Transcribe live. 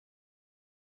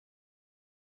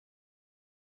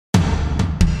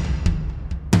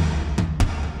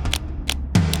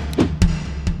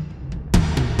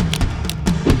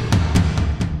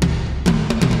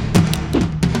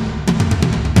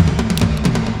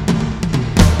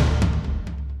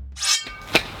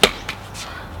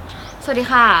วัสดี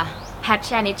ค่ะแพทช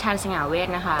นิดชันสง่าเวท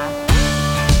นะคะ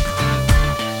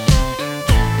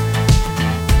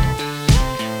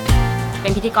เป็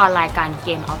นพิธีกรรายการ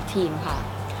gameofteens ค่ะ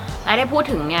และได้พูด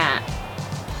ถึงเนี่ย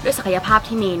ด้วยศักยภาพ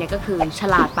ที่มีเนี่ยก็คือฉ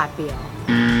ลาดปราดเปรียว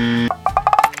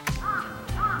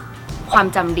ความ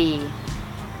จำดี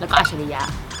แล้วก็อัจฉริยะ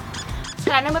ฉ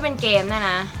ะนั้นเมื่อเป็นเกมเนี่ย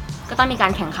นะก็ต้องมีกา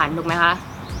รแข่งขันถูกไหมคะ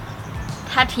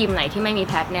ถ้าทีมไหนที่ไม่มี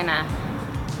แพทเนี่ยนะ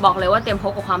บอกเลยว่าเตรียมพ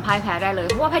บกับความพ่ายแพ้ได้เลย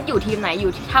เพราะว่าแพทอยู่ทีมไหนอ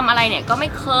ยู่ทำอะไรเนี่ยก็ไม่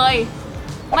เค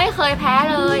ยแพ้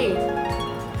เลย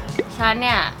ฉันเ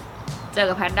นี่ยเจอ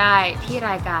กับแพทได้ที่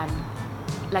รายการ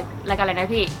อะไรนะ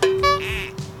พี่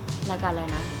รายการอะไร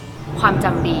นะความจ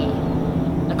ำดี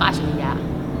แล้วก็อัจฉริยะ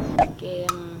เก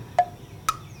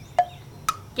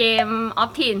มออ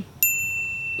ฟทีน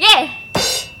เย้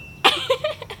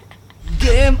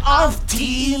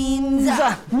gameofteens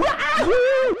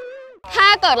ถ้า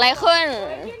เกิดอะไรขึ้น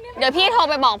เดี๋ยวพี่โทร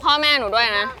ไปบอกพ่อแม่หนูด้วย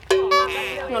นะ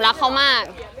หนูรักเขามาก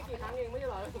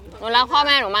หนูรักพ่อแ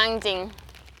ม่หนูมากจริงๆ